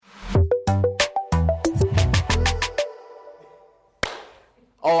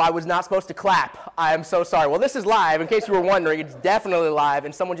was not supposed to clap. I am so sorry. Well, this is live. In case you were wondering, it's definitely live.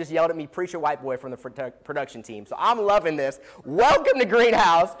 And someone just yelled at me, "Preacher White Boy" from the production team. So I'm loving this. Welcome to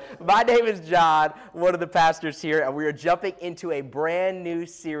Greenhouse. My name is John, one of the pastors here. And we are jumping into a brand new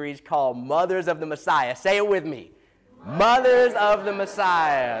series called Mothers of the Messiah. Say it with me. Mothers of the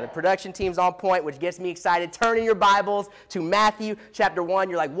Messiah. The production team's on point, which gets me excited. Turn in your Bibles to Matthew chapter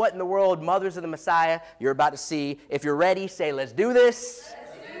 1. You're like, what in the world? Mothers of the Messiah. You're about to see. If you're ready, say, let's do this.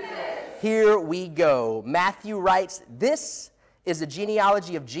 Here we go. Matthew writes, "This is the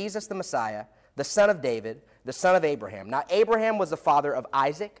genealogy of Jesus the Messiah, the son of David, the son of Abraham. Now Abraham was the father of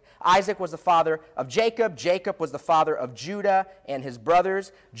Isaac. Isaac was the father of Jacob. Jacob was the father of Judah and his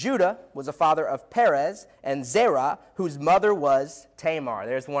brothers. Judah was the father of Perez and Zerah, whose mother was Tamar."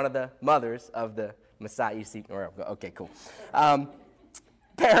 There's one of the mothers of the Messiah. You see, okay, cool.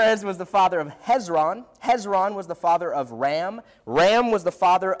 Perez was the father of Hezron. Hezron was the father of Ram. Ram was the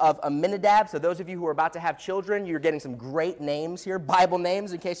father of Amminadab. So those of you who are about to have children, you're getting some great names here, Bible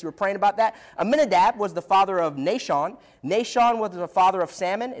names, in case you were praying about that. Amminadab was the father of Nahshon. Nahshon was the father of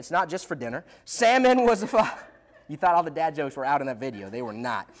Salmon. It's not just for dinner. Salmon was the father. You thought all the dad jokes were out in that video. They were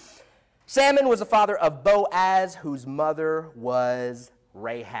not. Salmon was the father of Boaz, whose mother was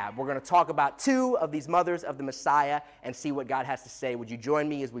Rahab. We're going to talk about two of these mothers of the Messiah and see what God has to say. Would you join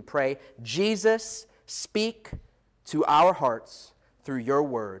me as we pray? Jesus, speak to our hearts through your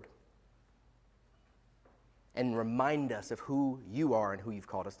word and remind us of who you are and who you've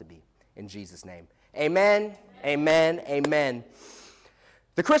called us to be. In Jesus' name. Amen, amen, amen.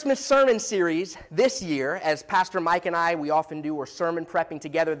 The Christmas sermon series this year, as Pastor Mike and I, we often do, we're sermon prepping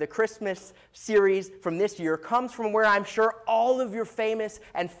together. The Christmas series from this year comes from where I'm sure all of your famous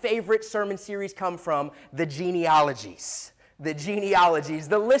and favorite sermon series come from, the genealogies. The genealogies,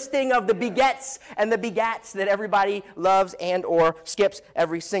 the listing of the begets and the begats that everybody loves and or skips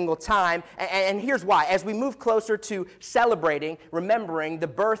every single time. And here's why. As we move closer to celebrating, remembering the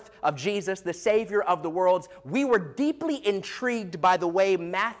birth of Jesus, the Savior of the world, we were deeply intrigued by the way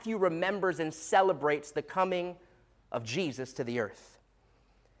Matthew remembers and celebrates the coming of Jesus to the earth.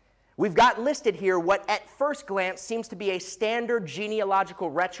 We've got listed here what at first glance seems to be a standard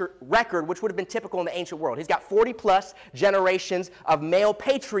genealogical record, which would have been typical in the ancient world. He's got 40-plus generations of male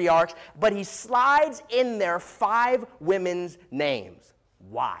patriarchs, but he slides in there 5 women's names.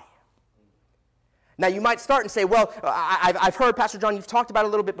 Why? Now, you might start and say, well, I've heard, Pastor John, you've talked about it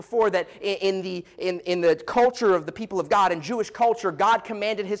a little bit before, that in the culture of the people of God, in Jewish culture, God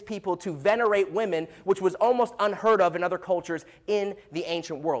commanded his people to venerate women, which was almost unheard of in other cultures in the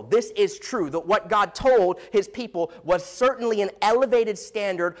ancient world. This is true, that what God told his people was certainly an elevated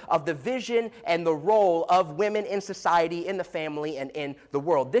standard of the vision and the role of women in society, in the family, and in the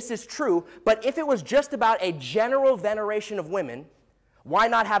world. This is true, but if it was just about a general veneration of women, why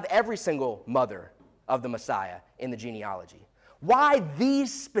not have every single mother of the Messiah in the genealogy? Why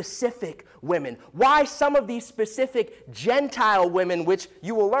these specific women? Why some of these specific Gentile women, which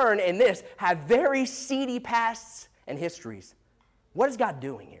you will learn in this, have very seedy pasts and histories? What is God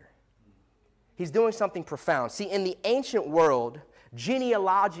doing here? He's doing something profound. See, in the ancient world,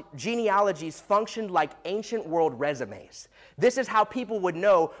 genealogies functioned like ancient world resumes. This is how people would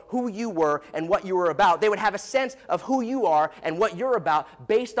know who you were and what you were about. They would have a sense of who you are and what you're about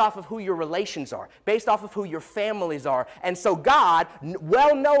based off of who your relations are, based off of who your families are. And so God,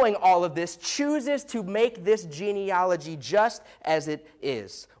 well knowing all of this, chooses to make this genealogy just as it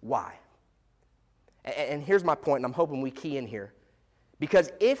is. Why? And here's my point, and I'm hoping we key in here.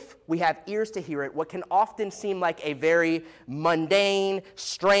 Because if we have ears to hear it, what can often seem like a very mundane,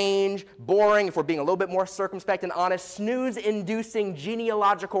 strange, boring, if we're being a little bit more circumspect and honest, snooze-inducing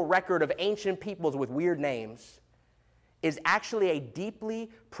genealogical record of ancient peoples with weird names is actually a deeply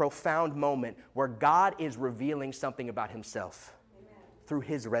profound moment where God is revealing something about himself through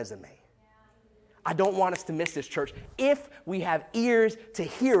his resume. I don't want us to miss this, church. If we have ears to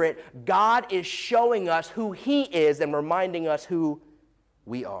hear it, God is showing us who he is and reminding us who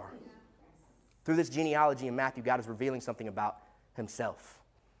we are. Through this genealogy in Matthew, God is revealing something about himself,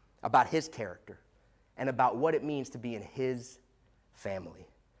 about his character, and about what it means to be in his family.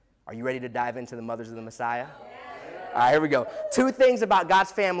 Are you ready to dive into the mothers of the Messiah? All right, here we go. 2 things about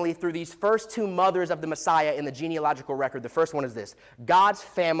God's family through these first 2 mothers of the Messiah in the genealogical record. The first one is this: God's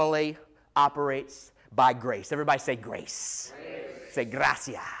family operates by grace. Everybody say grace. Say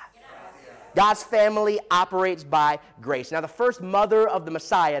gracia. God's family operates by grace. Now, the first mother of the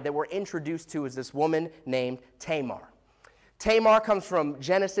Messiah that we're introduced to is this woman named Tamar. Tamar comes from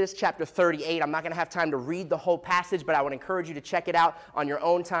Genesis chapter 38. I'm not going to have time to read the whole passage, but I would encourage you to check it out on your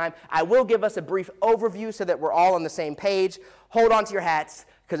own time. I will give us a brief overview so that we're all on the same page. Hold on to your hats,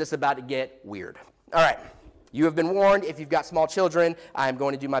 because it's about to get weird. All right. You have been warned. If you've got small children, I'm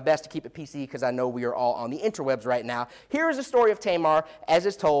going to do my best to keep it PC because I know we are all on the interwebs right now. Here is the story of Tamar as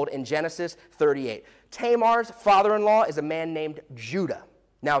is told in Genesis 38. Tamar's father-in-law is a man named Judah.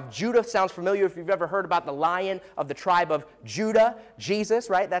 Now, if Judah sounds familiar, if you've ever heard about the Lion of the tribe of Judah, Jesus,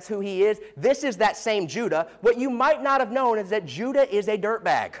 right? That's who he is. This is that same Judah. What you might not have known is that Judah is a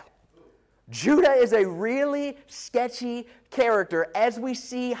dirtbag. Judah is a really sketchy character, as we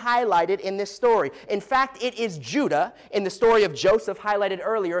see highlighted in this story. In fact, it is Judah, in the story of Joseph highlighted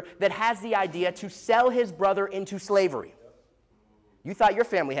earlier, that has the idea to sell his brother into slavery. You thought your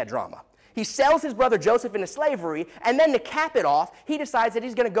family had drama. He sells his brother Joseph into slavery, and then to cap it off, he decides that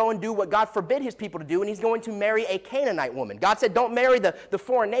he's going to go and do what God forbid his people to do, and he's going to marry a Canaanite woman. God said, don't marry the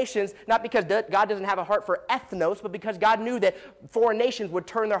foreign nations, not because God doesn't have a heart for ethnos, but because God knew that foreign nations would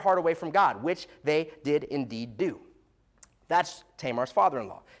turn their heart away from God, which they did indeed do. That's Tamar's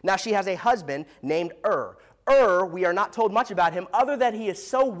father-in-law. Now, she has a husband named we are not told much about him, other than he is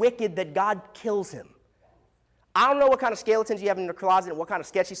so wicked that God kills him. I don't know what kind of skeletons you have in your closet and what kind of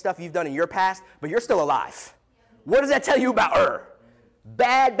sketchy stuff you've done in your past, but you're still alive. What does that tell you about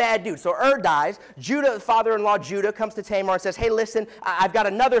Bad, bad dude. So dies. Judah, father-in-law Judah, comes to Tamar and says, hey, listen, I've got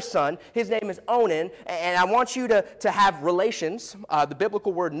another son. His name is Onan, and I want you to have relations. The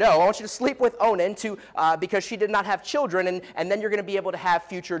biblical word no. I want you to sleep with Onan because she did not have children, and then you're going to be able to have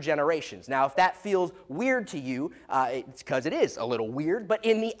future generations. Now, if that feels weird to you, it's because it is a little weird, but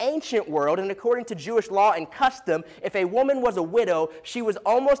in the ancient world, and according to Jewish law and custom, if a woman was a widow, she was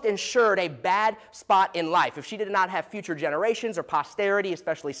almost ensured a bad spot in life. If she did not have future generations or posterity,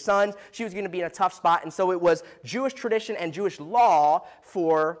 especially sons, she was going to be in a tough spot. And so it was Jewish tradition and Jewish law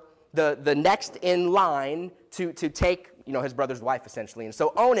for the next in line to take his brother's wife, essentially. And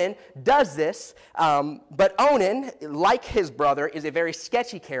so Onan does this, but Onan, like his brother, is a very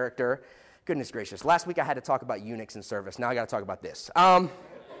sketchy character. Goodness gracious. Last week I had to talk about eunuchs in service. Now I got to talk about this. Onan,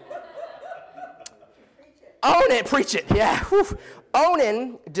 preach it, yeah. Whew.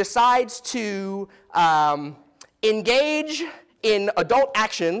 Onan decides to engage in adult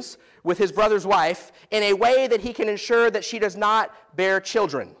actions with his brother's wife in a way that he can ensure that she does not bear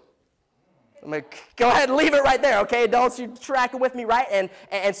children. I'm going to go ahead and leave it right there, okay? Adults, you're tracking with me, right?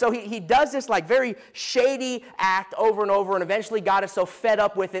 And so he does this like very shady act over and over, and eventually God is so fed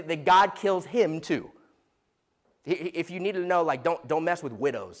up with it that God kills him too. If you needed to know, like, don't mess with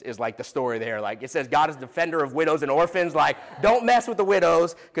widows is like the story there. Like, it says God is defender of widows and orphans. Like, don't mess with the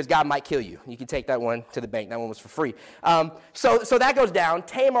widows because God might kill you. You can take that one to the bank. That one was for free. So that goes down.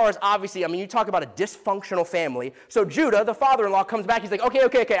 Tamar is obviously, you talk about a dysfunctional family. So Judah, the father-in-law, comes back. He's like,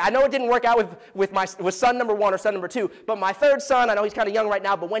 okay. I know it didn't work out with son number 1 or son number 2, but my third son, I know he's kind of young right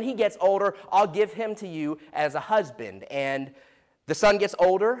now, but when he gets older, I'll give him to you as a husband. And the son gets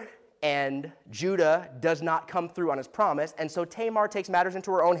older, and Judah does not come through on his promise, and so Tamar takes matters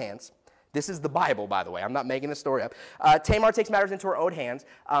into her own hands. This is the Bible, by the way. I'm not making this story up. Tamar takes matters into her own hands,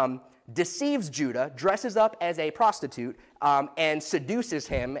 deceives Judah, dresses up as a prostitute, and seduces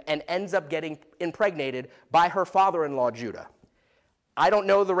him, and ends up getting impregnated by her father-in-law, Judah. I don't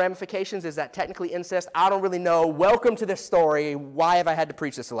know the ramifications. Is that technically incest? I don't really know. Welcome to this story. Why have I had to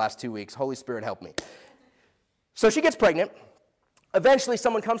preach this the last 2 weeks? Holy Spirit, help me. So she gets pregnant. Eventually,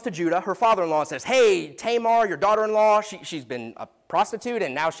 someone comes to Judah, her father-in-law, and says, hey, Tamar, your daughter-in-law, she's been a prostitute,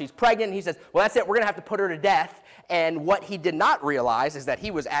 and now she's pregnant. And he says, well, that's it. We're going to have to put her to death. And what he did not realize is that he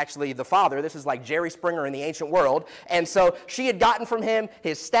was actually the father. This is like Jerry Springer in the ancient world. And so she had gotten from him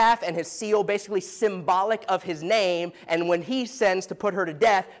his staff and his seal, basically symbolic of his name. And when he sends to put her to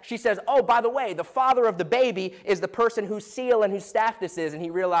death, she says, oh, by the way, the father of the baby is the person whose seal and whose staff this is. And he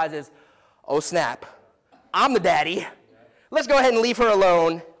realizes, oh, snap, I'm the daddy. Let's go ahead and leave her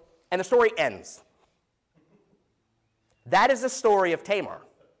alone, and the story ends. That is the story of Tamar.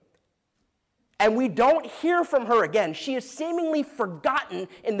 And we don't hear from her again. She is seemingly forgotten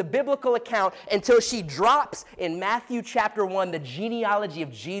in the biblical account until she drops in Matthew chapter 1, the genealogy of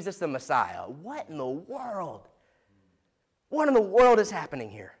Jesus the Messiah. What in the world? What in the world is happening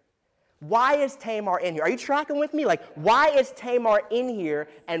here? Why is Tamar in here? Are you tracking with me? Like, why is Tamar in here,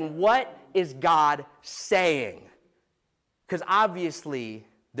 and what is God saying? Because obviously,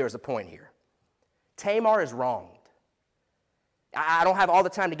 there's a point here. Tamar is wronged. I don't have all the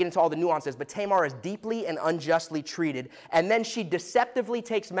time to get into all the nuances, but Tamar is deeply and unjustly treated, and then she deceptively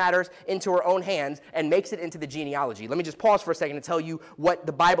takes matters into her own hands and makes it into the genealogy. Let me just pause for a second to tell you what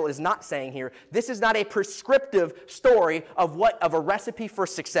the Bible is not saying here. This is not a prescriptive story of a recipe for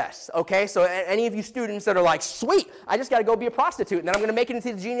success, okay? So any of you students that are like, sweet, I just got to go be a prostitute, and then I'm going to make it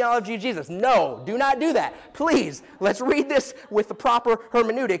into the genealogy of Jesus. No, do not do that. Please, let's read this with the proper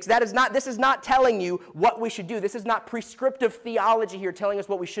hermeneutics. This is not telling you what we should do. This is not prescriptive theology here telling us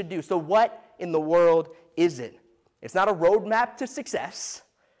what we should do. So what in the world is it? It's not a roadmap to success.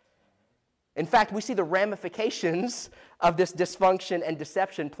 In fact, we see the ramifications of this dysfunction and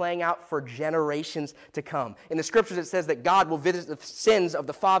deception playing out for generations to come. In the scriptures, it says that God will visit the sins of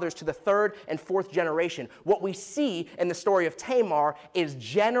the fathers to the third and fourth generation. What we see in the story of Tamar is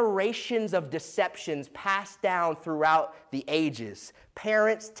generations of deceptions passed down throughout the ages.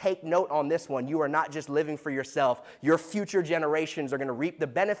 Parents, take note on this one. You are not just living for yourself. Your future generations are going to reap the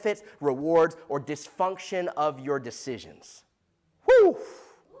benefits, rewards, or dysfunction of your decisions. Whew!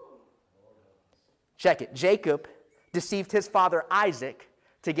 Check it. Jacob deceived his father Isaac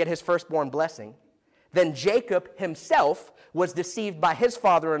to get his firstborn blessing. Then Jacob himself was deceived by his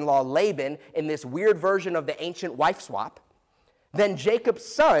father-in-law Laban in this weird version of the ancient wife swap. Then Jacob's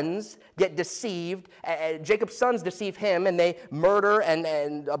sons get deceived. Jacob's sons deceive him, and they murder and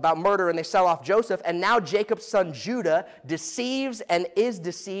they sell off Joseph. And now Jacob's son Judah deceives and is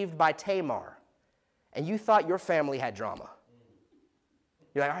deceived by Tamar. And you thought your family had drama.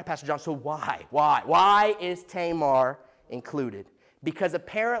 You're like, all right, Pastor John, so why? Why is Tamar included? Because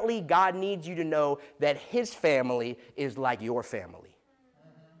apparently God needs you to know that his family is like your family.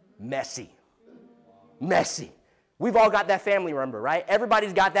 Messy. Messy. We've all got that family member, right?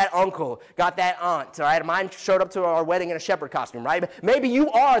 Everybody's got that uncle, got that aunt, all right? Mine showed up to our wedding in a shepherd costume, right? Maybe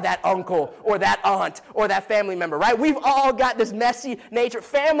you are that uncle or that aunt or that family member, right? We've all got this messy nature.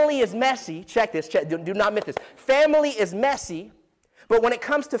 Family is messy. Check this. Do not miss this. Family is messy. But when it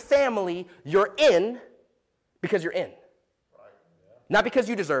comes to family, you're in because you're in. Not because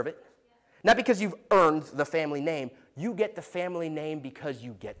you deserve it. Not because you've earned the family name. You get the family name because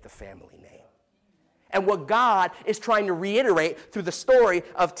you get the family name. And what God is trying to reiterate through the story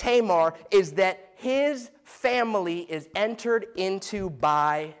of Tamar is that his family is entered into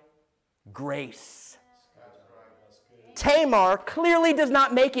by grace. Tamar clearly does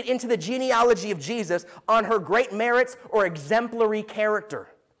not make it into the genealogy of Jesus on her great merits or exemplary character,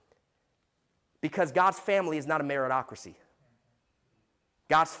 because God's family is not a meritocracy.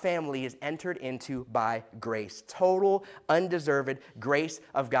 God's family is entered into by grace. Total, undeserved grace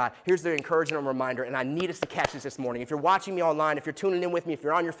of God. Here's the encouragement and reminder, and I need us to catch this morning. If you're watching me online, if you're tuning in with me, if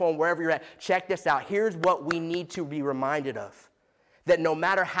you're on your phone, wherever you're at, check this out. Here's what we need to be reminded of. That no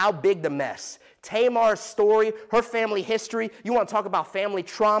matter how big the mess, Tamar's story, her family history, you want to talk about family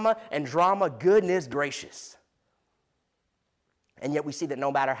trauma and drama, goodness gracious. And yet we see that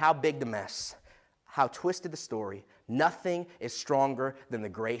no matter how big the mess, how twisted the story, nothing is stronger than the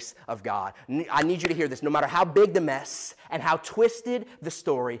grace of God. I need you to hear this. No matter how big the mess and how twisted the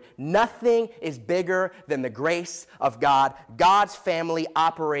story, nothing is bigger than the grace of God. God's family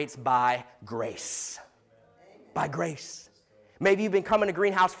operates by grace. By grace. Maybe you've been coming to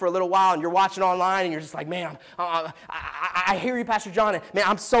Greenhouse for a little while and you're watching online and you're just like, man, I hear you, Pastor John, and man,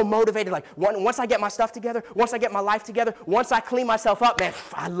 I'm so motivated. Like, once I get my stuff together, once I get my life together, once I clean myself up, man,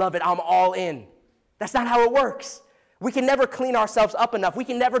 I love it. I'm all in. That's not how it works. We can never clean ourselves up enough. We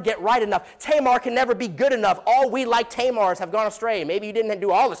can never get right enough. Tamar can never be good enough. All we like Tamars have gone astray. Maybe you didn't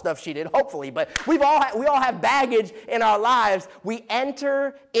do all the stuff she did, hopefully, but we all have baggage in our lives. We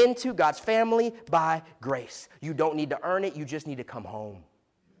enter into God's family by grace. You don't need to earn it. You just need to come home.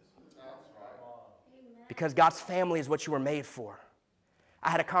 Because God's family is what you were made for. I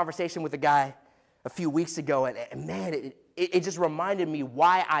had a conversation with a guy a few weeks ago, and man, it just reminded me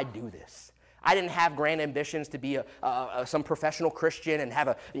why I do this. I didn't have grand ambitions to be some professional Christian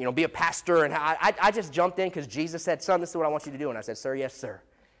and be a pastor. And I just jumped in because Jesus said, son, this is what I want you to do. And I said, sir, yes, sir.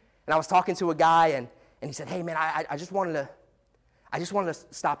 And I was talking to a guy, and he said, hey, man, I just wanted to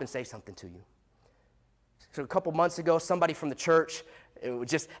stop and say something to you. So a couple months ago, somebody from the church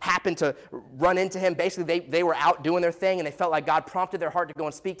just happened to run into him. Basically, they were out doing their thing, and they felt like God prompted their heart to go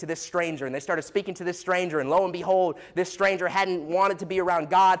and speak to this stranger. And they started speaking to this stranger, and lo and behold, this stranger hadn't wanted to be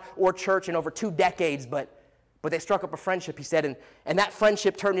around God or church in over 2 decades, but But they struck up a friendship, he said, and that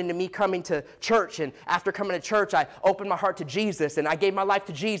friendship turned into me coming to church. And after coming to church, I opened my heart to Jesus, and I gave my life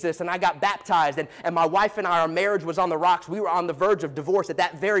to Jesus, and I got baptized. And my wife and I, our marriage was on the rocks. We were on the verge of divorce at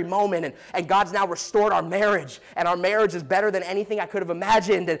that very moment. And God's now restored our marriage. And our marriage is better than anything I could have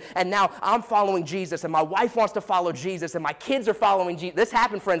imagined. And now I'm following Jesus, and my wife wants to follow Jesus, and my kids are following Jesus. This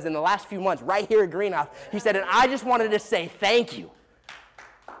happened, friends, in the last few months, right here at Greenhouse. He said, and I just wanted to say thank you.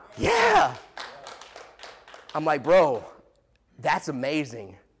 Yeah. I'm like, bro, that's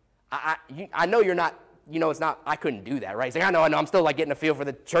amazing. I know you're not, it's not, I couldn't do that, right? He's like, I know, I'm still like getting a feel for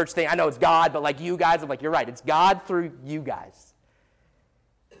the church thing. I know it's God, but like you guys, I'm like, you're right. It's God through you guys.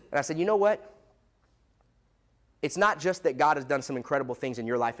 And I said, you know what? It's not just that God has done some incredible things in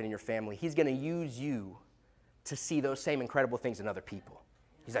your life and in your family. He's going to use you to see those same incredible things in other people.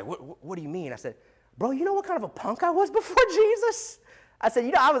 He's like, what do you mean? I said, bro, you know what kind of a punk I was before Jesus? I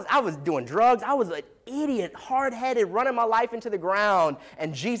said, I was doing drugs. I was an idiot, hard-headed, running my life into the ground,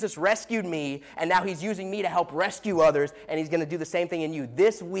 and Jesus rescued me, and now he's using me to help rescue others, and he's going to do the same thing in you.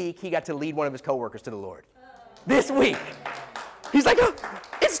 This week, he got to lead one of his coworkers to the Lord. This week. He's like, oh,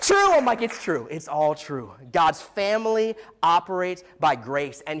 it's true. I'm like, it's true. It's all true. God's family operates by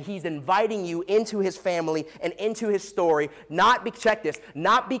grace, and he's inviting you into his family and into his story, check this,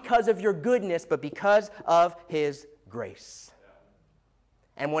 not because of your goodness, but because of his grace.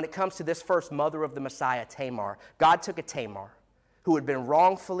 And when it comes to this first mother of the Messiah, Tamar, God took a Tamar who had been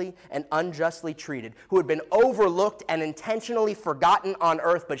wrongfully and unjustly treated, who had been overlooked and intentionally forgotten on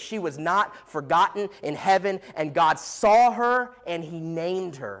earth, but she was not forgotten in heaven, and God saw her and he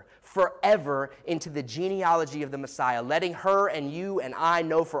named her forever into the genealogy of the Messiah, letting her and you and I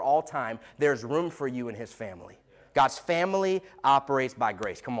know for all time there's room for you in his family. God's family operates by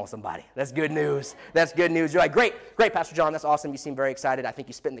grace. Come on, somebody. That's good news. That's good news. You're like, great, Pastor John. That's awesome. You seem very excited. I think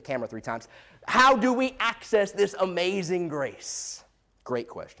you spit in the camera 3 times. How do we access this amazing grace? Great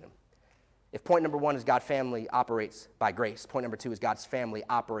question. If point number 1 is God's family operates by grace, point number 2 is God's family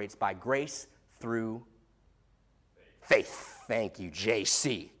operates by grace through faith. Thank you,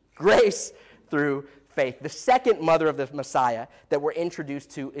 JC. Grace through faith. The second mother of the Messiah that we're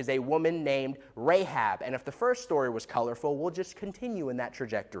introduced to is a woman named Rahab. And if the first story was colorful, we'll just continue in that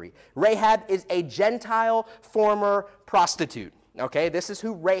trajectory. Rahab is a Gentile former prostitute. Okay, this is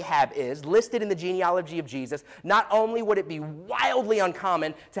who Rahab is, listed in the genealogy of Jesus. Not only would it be wildly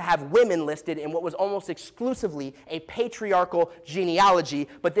uncommon to have women listed in what was almost exclusively a patriarchal genealogy,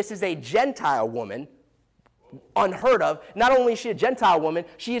 but this is a Gentile woman. Unheard of. Not only is she a Gentile woman,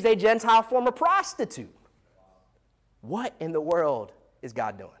 she is a Gentile former prostitute. What in the world is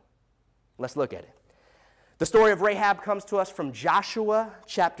God doing? Let's look at it. The story of Rahab comes to us from Joshua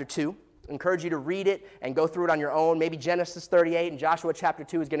chapter 2. I encourage you to read it and go through it on your own. Maybe Genesis 38 and Joshua chapter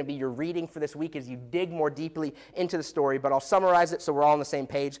 2 is going to be your reading for this week as you dig more deeply into the story. But I'll summarize it so we're all on the same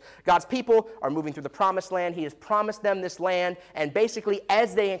page. God's people are moving through the promised land. He has promised them this land. And basically,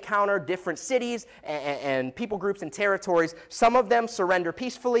 as they encounter different cities and people groups and territories, some of them surrender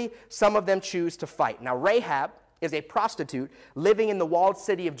peacefully. Some of them choose to fight. Now, Rahab is a prostitute living in the walled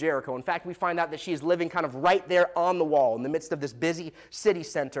city of Jericho. In fact, we find out that she is living kind of right there on the wall in the midst of this busy city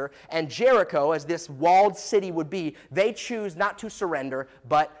center. And Jericho, as this walled city would be, they choose not to surrender,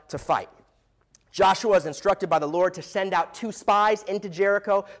 but to fight. Joshua is instructed by the Lord to send out 2 spies into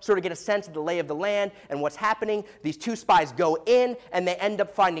Jericho, sort of get a sense of the lay of the land and what's happening. These 2 spies go in, and they end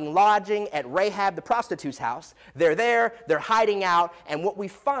up finding lodging at Rahab, the prostitute's house. They're there, they're hiding out, and what we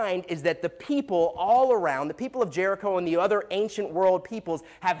find is that the people all around, the people of Jericho and the other ancient world peoples,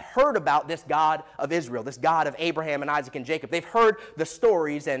 have heard about this God of Israel, this God of Abraham and Isaac and Jacob. They've heard the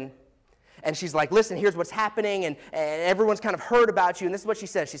stories, and she's like, listen, here's what's happening, and everyone's kind of heard about you. And this is what she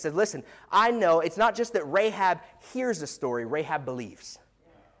says. She said, listen, I know it's not just that Rahab hears the story, Rahab believes.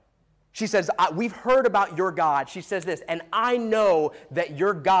 She says, we've heard about your God. She says this, and I know that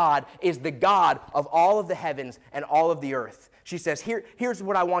your God is the God of all of the heavens and all of the earth. She says, here's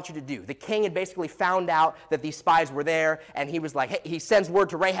what I want you to do. The king had basically found out that these spies were there, and he was like, hey, he sends word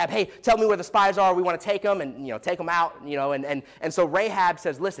to Rahab, hey, tell me where the spies are. We want to take them and, take them out, and so Rahab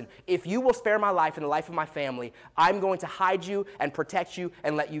says, listen, if you will spare my life and the life of my family, I'm going to hide you and protect you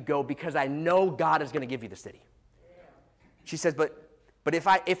and let you go because I know God is going to give you the city. She says, but if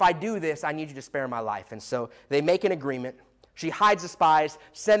I do this, I need you to spare my life. And so they make an agreement. She hides the spies,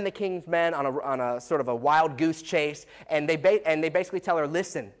 send the king's men on a sort of a wild goose chase, and they basically tell her,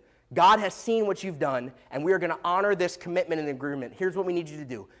 listen, God has seen what you've done, and we are going to honor this commitment and agreement. Here's what we need you to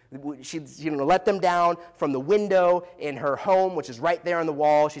do. She's going to let them down from the window in her home, which is right there on the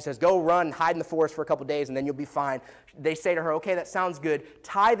wall. She says, go run and hide in the forest for a couple days, and then you'll be fine. They say to her, okay, that sounds good.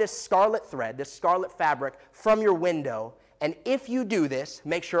 Tie this scarlet thread, this scarlet fabric from your window, and if you do this,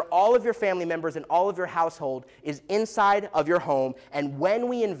 make sure all of your family members and all of your household is inside of your home, and when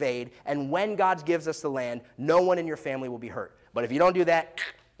we invade and when God gives us the land, no one in your family will be hurt. But if you don't do that,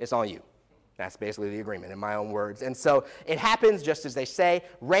 it's on you. That's basically the agreement in my own words. And so it happens just as they say.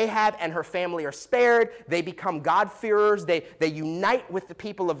 Rahab and her family are spared. They become God-fearers. They unite with the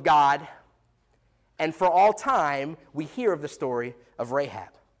people of God. And for all time, we hear of the story of Rahab.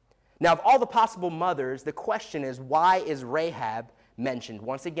 Now, of all the possible mothers, the question is, why is Rahab mentioned?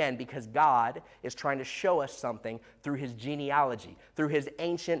 Once again, because God is trying to show us something through his genealogy, through his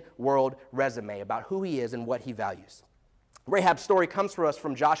ancient world resume about who he is and what he values. Rahab's story comes for us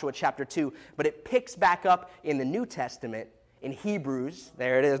from Joshua chapter 2, but it picks back up in the New Testament in Hebrews.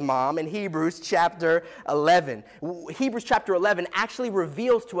 There it is, Mom, in Hebrews chapter 11. Hebrews chapter 11 actually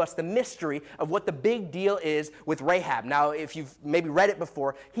reveals to us the mystery of what the big deal is with Rahab. Now, if you've maybe read it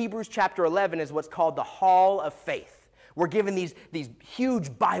before, Hebrews chapter 11 is what's called the Hall of Faith. We're given these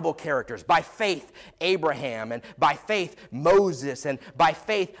huge Bible characters. By faith, Abraham, and by faith, Moses, and by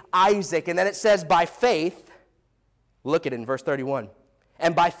faith, Isaac. And then it says, by faith, look at it in verse 31.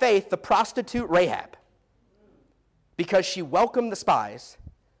 And by faith, the prostitute Rahab, because she welcomed the spies,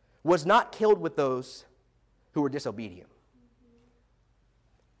 was not killed with those who were disobedient.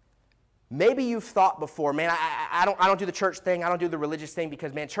 Maybe you've thought before, man, I don't do the church thing, I don't do the religious thing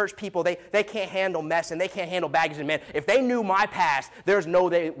because, man, church people, they can't handle mess and they can't handle baggage. And, man, if they knew my past, there's no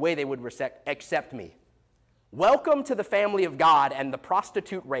way they would accept me. Welcome to the family of God and the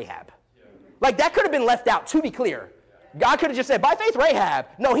prostitute Rahab. Like, that could have been left out, to be clear. God could have just said, by faith, Rahab.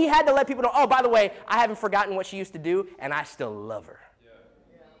 No, he had to let people know, oh, by the way, I haven't forgotten what she used to do, and I still love her. Yeah.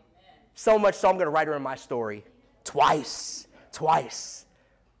 So much so I'm going to write her in my story twice.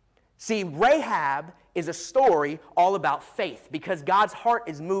 See, Rahab is a story all about faith because God's heart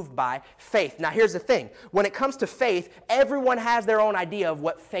is moved by faith. Now, here's the thing. When it comes to faith, everyone has their own idea of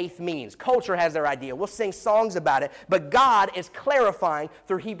what faith means. Culture has their idea. We'll sing songs about it. But God is clarifying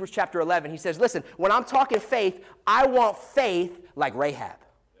through Hebrews chapter 11. He says, listen, when I'm talking faith, I want faith like Rahab.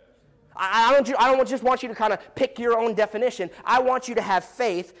 I don't just want you to kind of pick your own definition. I want you to have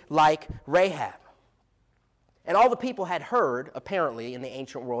faith like Rahab. And all the people had heard, apparently, in the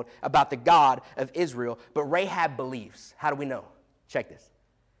ancient world about the God of Israel, but Rahab believes. How do we know? Check this.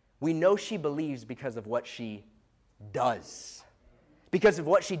 We know she believes because of what she does. Because of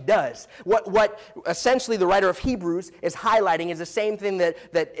what she does. What essentially the writer of Hebrews is highlighting is the same thing that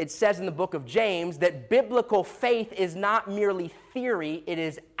it says in the book of James, that biblical faith is not merely theory, it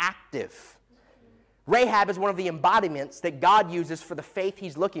is active. Rahab is one of the embodiments that God uses for the faith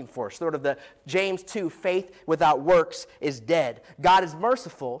he's looking for. Sort of the James 2, faith without works is dead. God is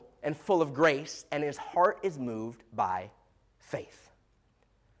merciful and full of grace, and his heart is moved by faith.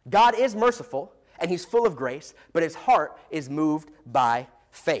 God is merciful, and he's full of grace, but his heart is moved by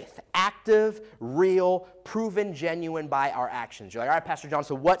faith. Active, real, proven, genuine by our actions. You're like, all right, Pastor John,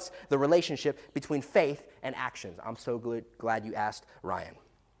 so what's the relationship between faith and actions? I'm so glad you asked, Ryan.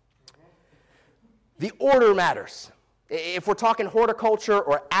 The order matters. If we're talking horticulture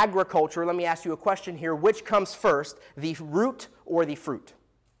or agriculture, let me ask you a question here. Which comes first, the root or the fruit?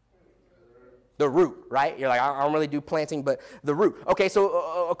 The root, right? You're like, I don't really do planting, but the root. Okay,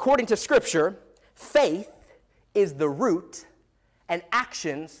 so according to Scripture, faith is the root and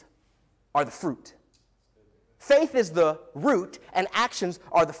actions are the fruit. Faith is the root and actions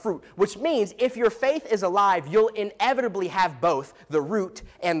are the fruit, which means if your faith is alive, you'll inevitably have both the root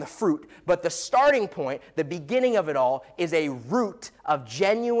and the fruit. But the starting point, the beginning of it all, is a root of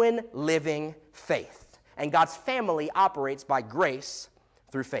genuine living faith. And God's family operates by grace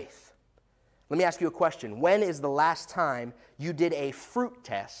through faith. Let me ask you a question. When is the last time you did a fruit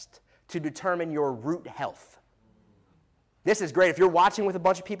test to determine your root health? This is great. If you're watching with a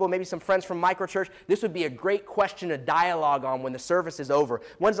bunch of people, maybe some friends from microchurch, this would be a great question to dialogue on when the service is over.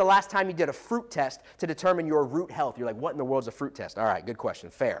 When's the last time you did a fruit test to determine your root health? You're like, what in the world's a fruit test? All right, good question.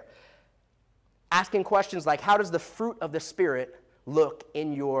 Fair. Asking questions like, how does the fruit of the Spirit look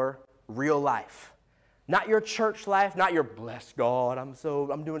in your real life? Not your church life, not your bless God, I'm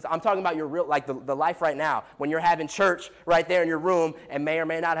talking about your real, like the life right now, when you're having church right there in your room and may or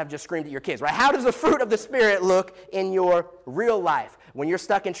may not have just screamed at your kids, right? How does the fruit of the Spirit look in your real life? When you're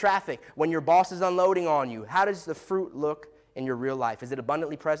stuck in traffic, when your boss is unloading on you, how does the fruit look in your real life? Is it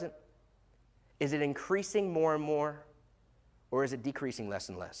abundantly present? Is it increasing more and more? Or is it decreasing less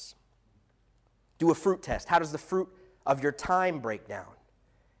and less? Do a fruit test. How does the fruit of your time break down?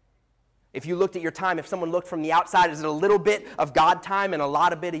 If you looked at your time, if someone looked from the outside, is it a little bit of God time and a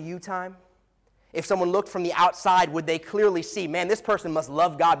lot of bit of you time? If someone looked from the outside, would they clearly see, man, this person must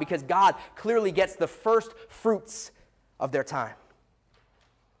love God because God clearly gets the first fruits of their time?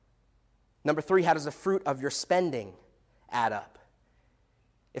 Number 3, how does the fruit of your spending add up?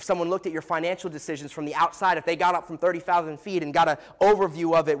 If someone looked at your financial decisions from the outside, if they got up from 30,000 feet and got an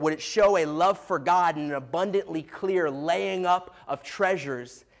overview of it, would it show a love for God and an abundantly clear laying up of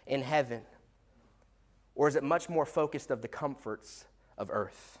treasures in heaven? Or is it much more focused of the comforts of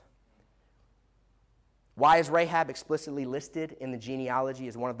earth? Why is Rahab explicitly listed in the genealogy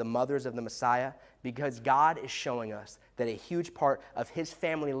as one of the mothers of the Messiah? Because God is showing us that a huge part of his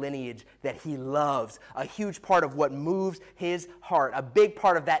family lineage that he loves, a huge part of what moves his heart, a big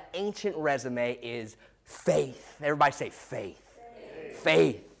part of that ancient resume is faith. Everybody say faith.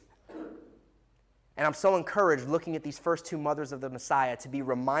 Faith. And I'm so encouraged looking at these first 2 mothers of the Messiah to be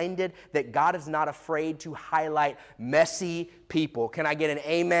reminded that God is not afraid to highlight messy people. Can I get an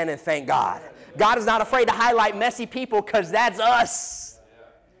amen and thank God? God is not afraid to highlight messy people because that's us.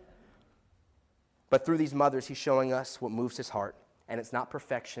 But through these mothers, he's showing us what moves his heart. And it's not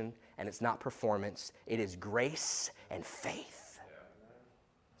perfection and it's not performance. It is grace and faith.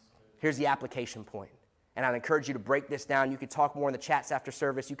 Here's the application point. And I'd encourage you to break this down. You could talk more in the chats after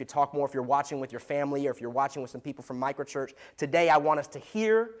service. You could talk more if you're watching with your family or if you're watching with some people from Microchurch. Today, I want us to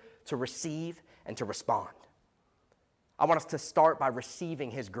hear, to receive, and to respond. I want us to start by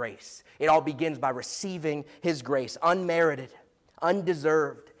receiving his grace. It all begins by receiving his grace, unmerited,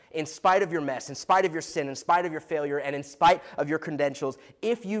 undeserved, in spite of your mess, in spite of your sin, in spite of your failure, and in spite of your credentials.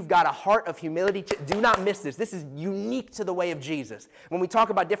 If you've got a heart of humility, do not miss this. This is unique to the way of Jesus. When we talk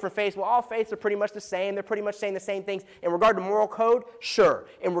about different faiths, well, all faiths are pretty much the same. They're pretty much saying the same things. In regard to moral code, sure.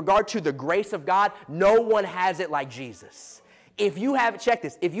 In regard to the grace of God, no one has it like Jesus. If you have, check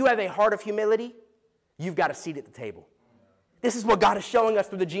this, if you have a heart of humility, you've got a seat at the table. This is what God is showing us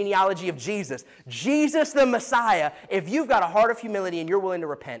through the genealogy of Jesus. Jesus the Messiah, if you've got a heart of humility and you're willing to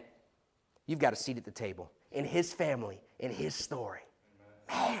repent, you've got a seat at the table in his family, in his story.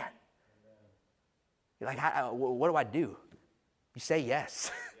 Amen. Man. You're like, what do I do? You say yes.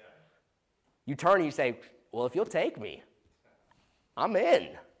 You turn and you say, well, if you'll take me, I'm in.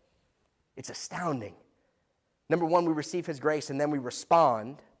 It's astounding. Number 1, we receive his grace, and then we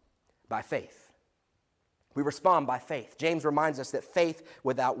respond by faith. We respond by faith. James reminds us that faith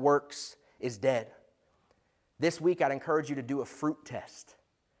without works is dead. This week, I'd encourage you to do a fruit test.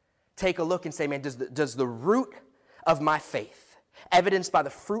 Take a look and say, man, does the root of my faith, evidenced by the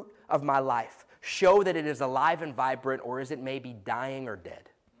fruit of my life, show that it is alive and vibrant, or is it maybe dying or dead?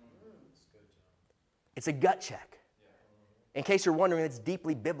 It's a gut check. In case you're wondering, it's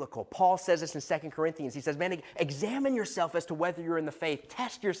deeply biblical. Paul says this in 2 Corinthians. He says, man, examine yourself as to whether you're in the faith.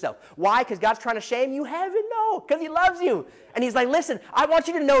 Test yourself. Why? Because God's trying to shame you? Heaven, no. Because he loves you. And he's like, listen, I want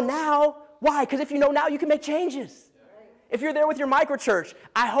you to know now. Why? Because if you know now, you can make changes. If you're there with your microchurch,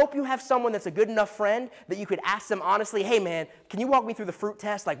 I hope you have someone that's a good enough friend that you could ask them honestly, hey, man, can you walk me through the fruit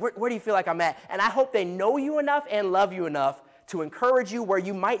test? Like, where do you feel like I'm at? And I hope they know you enough and love you enough to encourage you where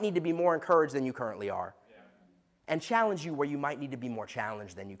you might need to be more encouraged than you currently are. And challenge you where you might need to be more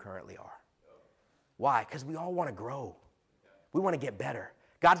challenged than you currently are. Why? Because we all want to grow. We want to get better.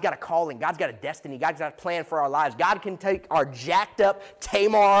 God's got a calling. God's got a destiny. God's got a plan for our lives. God can take our jacked up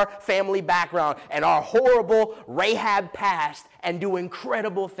Tamar family background and our horrible Rahab past and do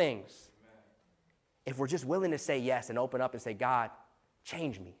incredible things. If we're just willing to say yes and open up and say, God,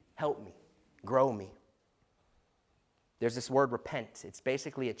 change me, help me, grow me. There's this word repent. It's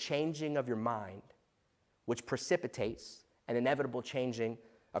basically a changing of your mind, which precipitates an inevitable changing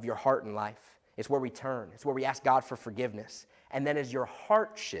of your heart and life. It's where we turn. It's where we ask God for forgiveness. And then as your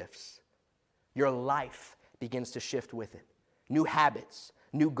heart shifts, your life begins to shift with it. New habits,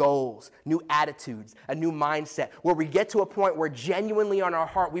 new goals, new attitudes, a new mindset, where we get to a point where genuinely on our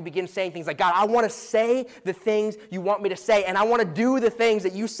heart, we begin saying things like, God, I want to say the things you want me to say, and I want to do the things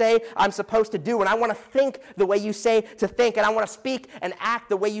that you say I'm supposed to do, and I want to think the way you say to think, and I want to speak and act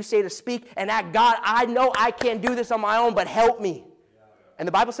the way you say to speak and act. God, I know I can't do this on my own, but help me. And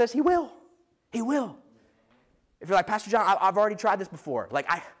the Bible says he will. He will. If you're like, Pastor John, I've already tried this before. Like,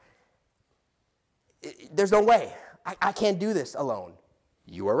 there's no way. I can't do this alone.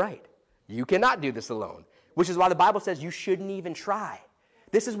 You are right. You cannot do this alone, which is why the Bible says you shouldn't even try.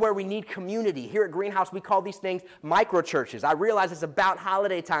 This is where we need community. Here at Greenhouse, we call these things micro-churches. I realize it's about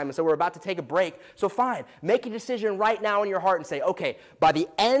holiday time, and so we're about to take a break. So fine, make a decision right now in your heart and say, okay, by the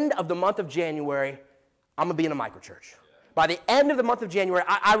end of the month of January, I'm going to be in a micro-church. By the end of the month of January,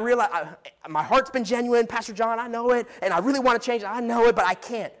 I realize my heart's been genuine. Pastor John, I know it, and I really want to change it. I know it, but I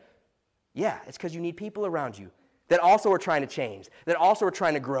can't. Yeah, it's because you need people around you that also are trying to change, that also are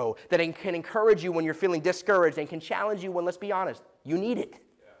trying to grow, that can encourage you when you're feeling discouraged and can challenge you when, let's be honest, you need it.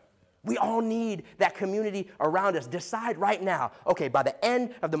 We all need that community around us. Decide right now, okay, by the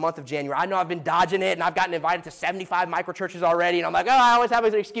end of the month of January, I know I've been dodging it, and I've gotten invited to 75 microchurches already, and I'm like, oh, I always have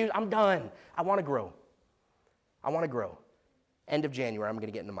an excuse. I'm done. I want to grow. I want to grow. End of January, I'm going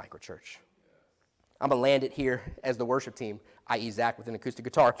to get into microchurch. I'm going to land it here as the worship team, i.e. Zach with an acoustic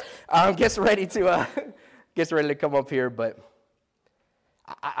guitar, gets ready to come up here. But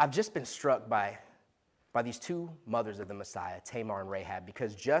I've just been struck by these two mothers of the Messiah, Tamar and Rahab,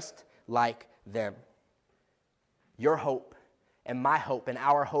 because just like them, your hope and my hope and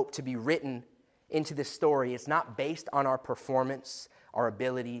our hope to be written into this story is not based on our performance, our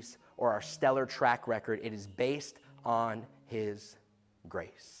abilities, or our stellar track record. It is based on His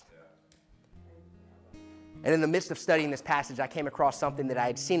grace. And in the midst of studying this passage, I came across something that I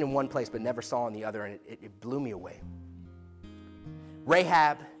had seen in one place but never saw in the other, and it blew me away.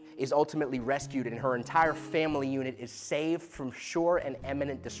 Rahab is ultimately rescued, and her entire family unit is saved from sure and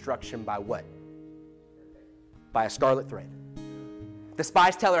imminent destruction by what? By a scarlet thread. The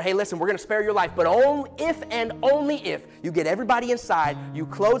spies tell her, hey, listen, we're going to spare your life, but only if you get everybody inside, you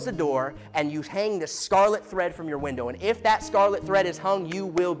close the door, and you hang this scarlet thread from your window. And if that scarlet thread is hung, you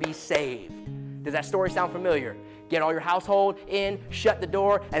will be saved. Does that story sound familiar? Get all your household in, shut the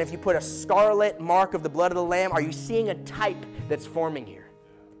door, and if you put a scarlet mark of the blood of the Lamb, are you seeing a type that's forming here?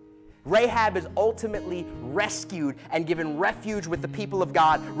 Rahab is ultimately rescued and given refuge with the people of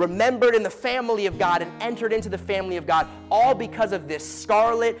God, remembered in the family of God, and entered into the family of God, all because of this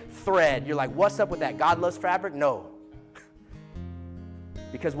scarlet thread. You're like, what's up with that? God loves fabric? No.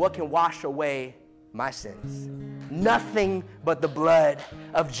 Because what can wash away my sins? Nothing but the blood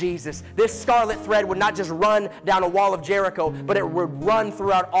of Jesus. This scarlet thread would not just run down a wall of Jericho, but it would run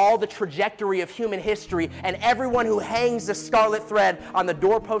throughout all the trajectory of human history, and everyone who hangs the scarlet thread on the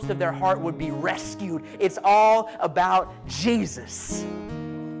doorpost of their heart would be rescued. It's all about Jesus.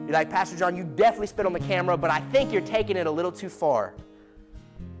 You're like, Pastor John, you definitely spit on the camera, but I think you're taking it a little too far.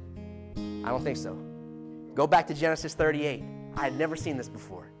 I don't think so. Go back to Genesis 38. I had never seen this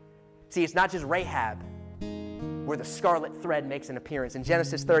before. See, it's not just Rahab where the scarlet thread makes an appearance. In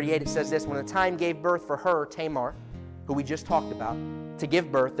Genesis 38, it says this: when the time gave birth for her, Tamar, who we just talked about, to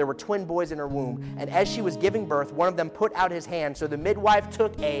give birth, there were twin boys in her womb. And as she was giving birth, one of them put out his hand. So the midwife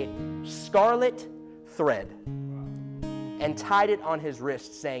took a scarlet thread and tied it on his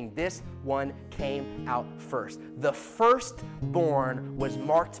wrist, saying, this one came out first. The firstborn was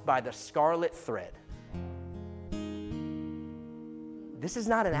marked by the scarlet thread. This is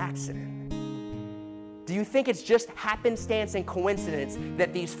not an accident. Do you think it's just happenstance and coincidence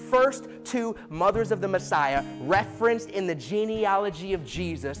that these first two mothers of the Messiah, referenced in the genealogy of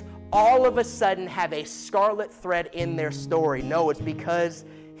Jesus, all of a sudden have a scarlet thread in their story? No, it's because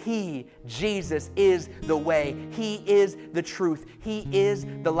He, Jesus, is the way. He is the truth. He is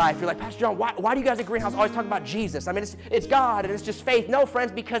the life. You're like, Pastor John, why do you guys at Greenhouse always talk about Jesus? I mean, it's God and it's just faith. No,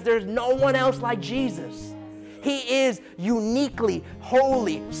 friends, because there's no one else like Jesus. He is uniquely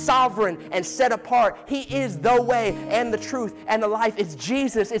holy, sovereign, and set apart. He is the way and the truth and the life. It's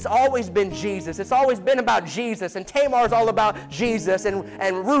Jesus. It's always been Jesus. It's always been about Jesus. And Tamar is all about Jesus. And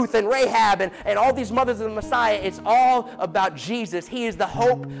Ruth and Rahab and all these mothers of the Messiah, it's all about Jesus. He is the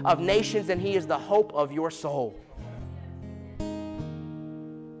hope of nations, and He is the hope of your soul.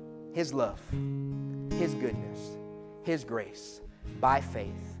 His love, His goodness, His grace, by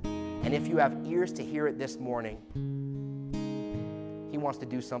faith. And if you have ears to hear it this morning, He wants to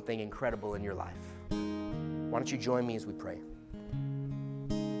do something incredible in your life. Why don't you join me as we pray?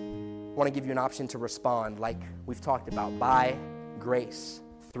 I want to give you an option to respond like we've talked about, by grace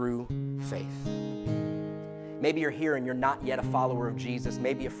through faith. Maybe you're here and you're not yet a follower of Jesus.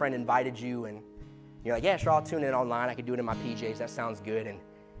 Maybe a friend invited you and you're like, yeah, sure, I'll tune in online. I can do it in my PJs. That sounds good. And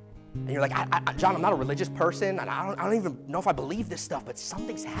you're like, John, I'm not a religious person, and I don't even know if I believe this stuff, but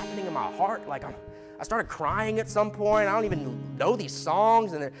something's happening in my heart. Like I started crying at some point. I don't even know these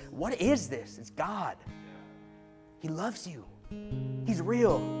songs. And what is this? It's God. He loves you. He's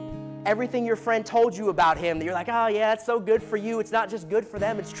real. Everything your friend told you about Him that you're like, oh yeah, it's so good for you. It's not just good for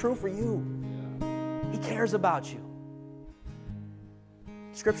them. It's true for you. He cares about you.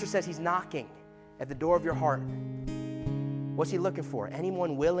 Scripture says He's knocking at the door of your heart. What's He looking for?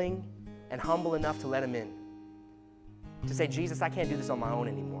 Anyone willing and humble enough to let Him in. To say, Jesus, I can't do this on my own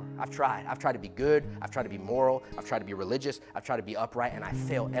anymore. I've tried. I've tried to be good. I've tried to be moral. I've tried to be religious. I've tried to be upright, and I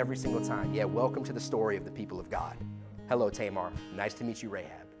fail every single time. Yeah, welcome to the story of the people of God. Hello, Tamar. Nice to meet you,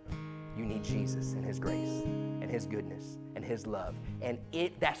 Rahab. You need Jesus and his grace and his goodness and his love. And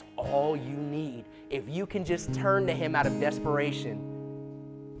that's all you need. If you can just turn to him out of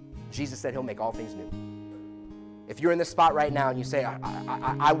desperation, Jesus said he'll make all things new. If you're in this spot right now and you say,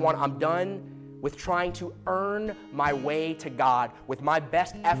 I'm done with trying to earn my way to God with my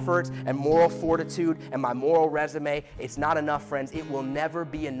best efforts and moral fortitude and my moral resume, it's not enough, friends. It will never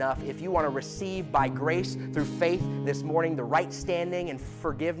be enough. If you want to receive by grace through faith this morning the right standing and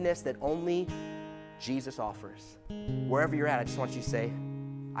forgiveness that only Jesus offers, wherever you're at, I just want you to say,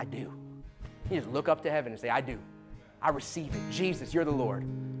 I do. You just look up to heaven and say, I do. I receive it. Jesus, you're the Lord.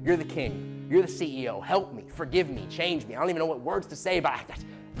 You're the King. You're the CEO. Help me. Forgive me. Change me. I don't even know what words to say, but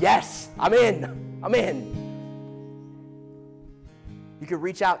yes, I'm in. I'm in. You can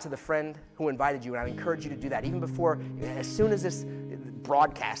reach out to the friend who invited you, and I encourage you to do that. Even before, as soon as this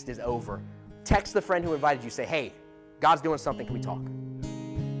broadcast is over, text the friend who invited you. Say, hey, God's doing something. Can we talk?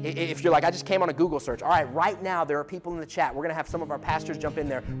 If you're like, I just came on a Google search. All right, right now there are people in the chat. We're going to have some of our pastors jump in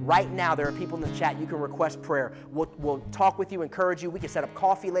there. Right now there are people in the chat. You can request prayer. We'll talk with you, encourage you. We can set up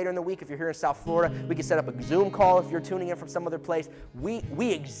coffee later in the week if you're here in South Florida. We can set up a Zoom call if you're tuning in from some other place. We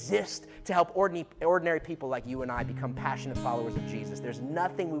exist to help ordinary people like you and I become passionate followers of Jesus. There's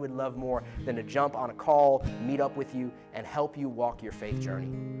nothing we would love more than to jump on a call, meet up with you, and help you walk your faith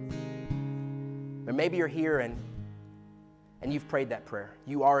journey. But maybe you're here and you've prayed that prayer.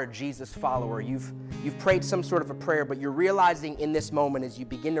 You are a Jesus follower. You've prayed some sort of a prayer, but you're realizing in this moment as you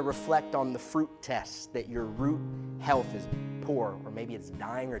begin to reflect on the fruit test that your root health is poor, or maybe it's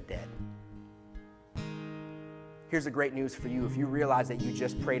dying or dead. Here's the great news for you. If you realize that you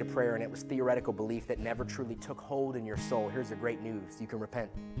just prayed a prayer and it was theoretical belief that never truly took hold in your soul, here's the great news. You can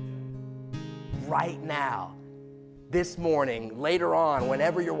repent. Right now. This morning, later on,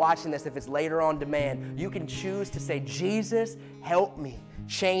 whenever you're watching this, if it's later on demand, you can choose to say, Jesus, help me,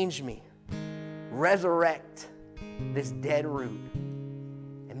 change me, resurrect this dead root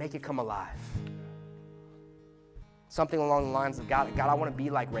and make it come alive. Something along the lines of, God, I want to be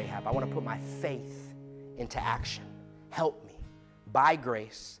like Rahab. I want to put my faith into action. Help me by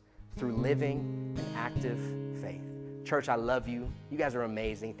grace through living an active faith. Church, I love you. You guys are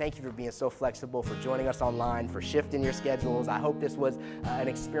amazing. Thank you for being so flexible, for joining us online, for shifting your schedules. I hope this was an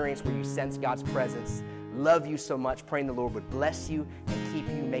experience where you sense God's presence. Love you so much. Praying the Lord would bless you and keep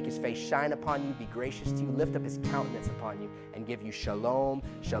you, make his face shine upon you, be gracious to you, lift up his countenance upon you, and give you shalom,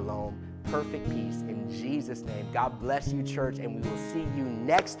 shalom, perfect peace in Jesus' name. God bless you, church, and we will see you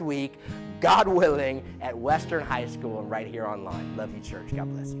next week, God willing, at Western High School and right here online. Love you, church.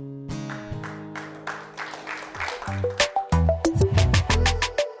 God bless you.